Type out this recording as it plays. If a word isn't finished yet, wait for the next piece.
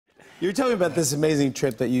You were telling me about this amazing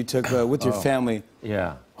trip that you took with your family.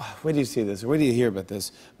 Yeah. Where do you see this? Where do you hear about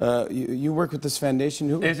this? You work with this foundation?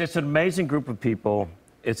 Who? It's an amazing group of people.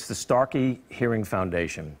 It's the Starkey Hearing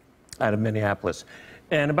Foundation out of Minneapolis.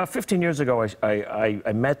 And about 15 years ago,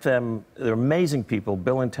 I met them. They're amazing people,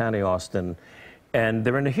 Bill and Tanny Austin, and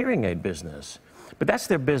they're in the hearing aid business. But that's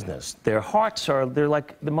their business. Their hearts are, they're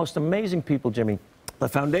like the most amazing people, Jimmy. The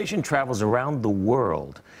foundation travels around the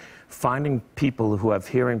world finding people who have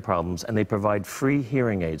hearing problems, and they provide free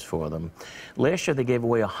hearing aids for them. Last year, they gave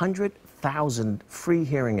away 100,000 free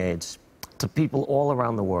hearing aids to people all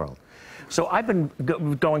around the world. So I've been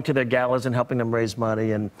going to their galas and helping them raise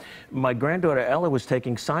money, and my granddaughter Ella was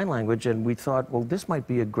taking sign language, and we thought, well, this might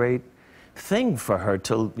be a great thing for her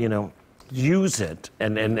to, you know, use it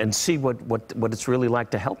and see what it's really like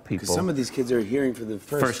to help people. Because some of these kids are hearing for the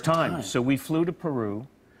first time. So we flew to Peru.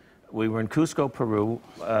 We were in Cusco, Peru.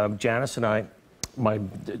 Janice and I, my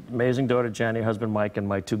amazing daughter Jenny, husband Mike, and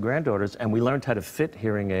my two granddaughters, and we learned how to fit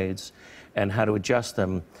hearing aids and how to adjust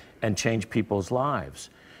them and change people's lives.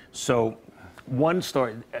 So one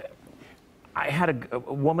story, I had a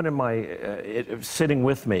woman in my, sitting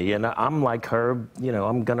with me, and I'm like her, you know,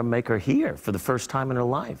 I'm gonna make her hear for the first time in her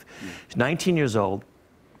life. She's 19 years old.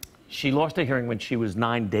 She lost her hearing when she was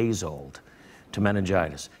 9 days old to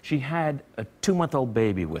meningitis. She had a 2-month-old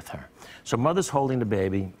baby with her. So mother's holding the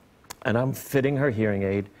baby, and I'm fitting her hearing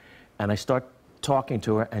aid, and I start talking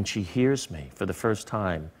to her, and she hears me for the first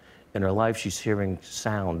time in her life. She's hearing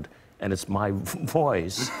sound, and it's my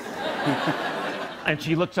voice. And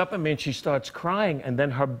she looks up at me and she starts crying, and then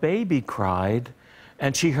her baby cried,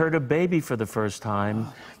 and she heard a baby for the first time,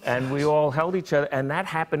 and we all held each other, and that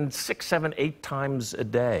happened 6, 7, 8 times a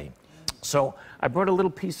day. So I brought a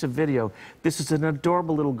little piece of video. This is an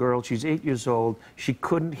adorable little girl. She's 8 years old. She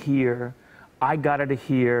couldn't hear. I got her to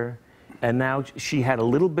hear, and now she had a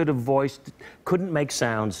little bit of voice, couldn't make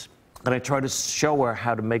sounds. And I tried to show her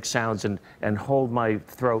how to make sounds and hold my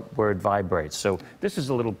throat where it vibrates. So this is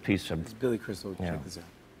a little piece of... It's Billy Crystal. Yeah. Check this out.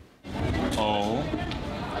 Oh.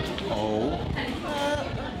 Oh. Okay.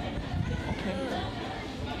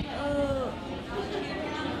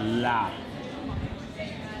 La.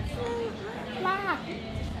 La.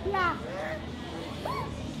 La.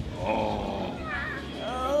 Oh.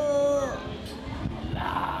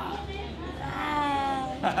 La.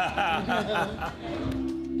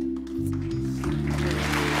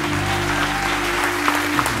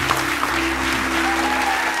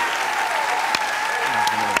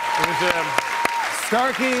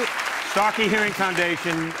 Starkey Hearing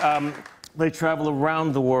Foundation. They travel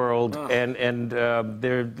around the world, and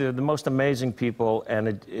they're the most amazing people, and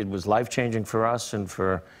it was life-changing for us and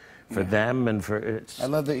for them and for... I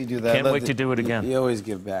love that you do that. Can't wait to do it again. You always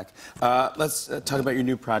give back. Let's talk about your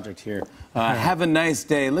new project here. Have a Nice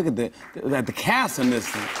Day. Look at the cast on this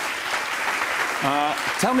thing.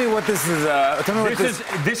 Tell me what this is.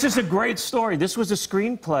 This is a great story. This was a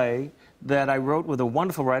screenplay that I wrote with a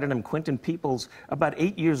wonderful writer named Quentin Peoples about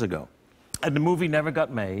 8 years ago. And the movie never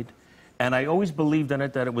got made. And I always believed in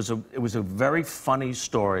it that it was a very funny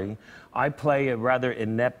story. I play a rather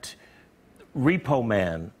inept repo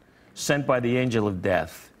man sent by the angel of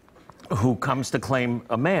death who comes to claim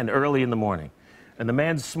a man early in the morning. And the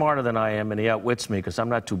man's smarter than I am, and he outwits me because I'm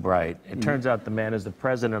not too bright. It turns out the man is the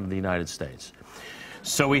president of the United States.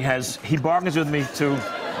 So he bargains with me to,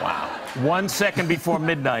 1 second before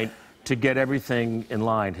midnight to get everything in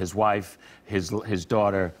line. His wife, his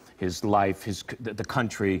daughter, his life, the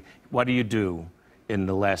country. What do you do in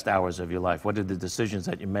the last hours of your life? What are the decisions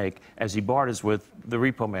that you make as he barters with the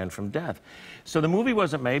repo man from death? So the movie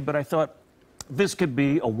wasn't made, but I thought this could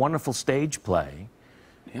be a wonderful stage play.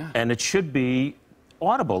 Yeah. And it should be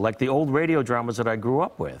Audible, like the old radio dramas that I grew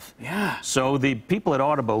up with. Yeah. So the people at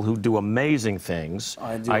Audible who do amazing things,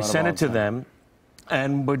 I sent it to them,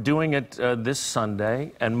 and we're doing it this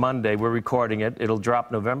Sunday and Monday. We're recording it. It'll drop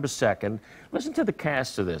November 2nd. Listen to the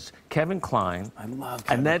cast of this. Kevin Kline. I love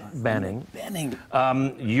Kevin Annette Kline. Bening.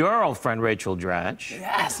 Your old friend Rachel Dratch.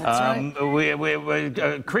 Yes, that's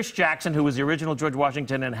right. Chris Jackson, who was the original George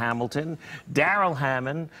Washington in Hamilton. Daryl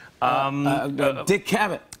Hammond. Dick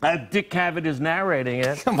Cavett. Dick Cavett is narrating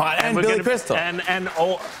it. Come on, and Billy Crystal. And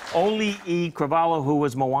Oli E. Cravalho, who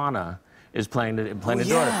was Moana, is playing the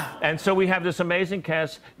daughter. And so we have this amazing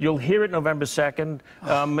cast. You'll hear it November 2nd.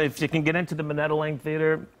 If you can get into the Minetta Lane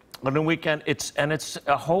Theater on the weekend, it's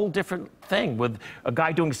a whole different thing with a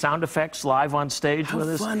guy doing sound effects live on stage with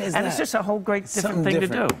us. How fun is and that? It's just a whole great different thing to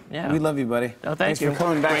do. Yeah. We love you, buddy. Oh, Thanks you. for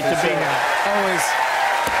coming back. Great to be here. Always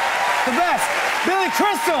the best. Billy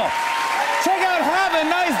Crystal. Check out Have a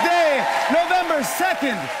Nice Day, November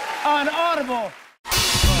 2nd on Audible.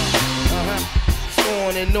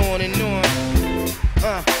 on and on and on.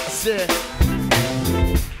 Said,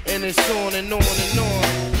 and it's on and on and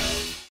on.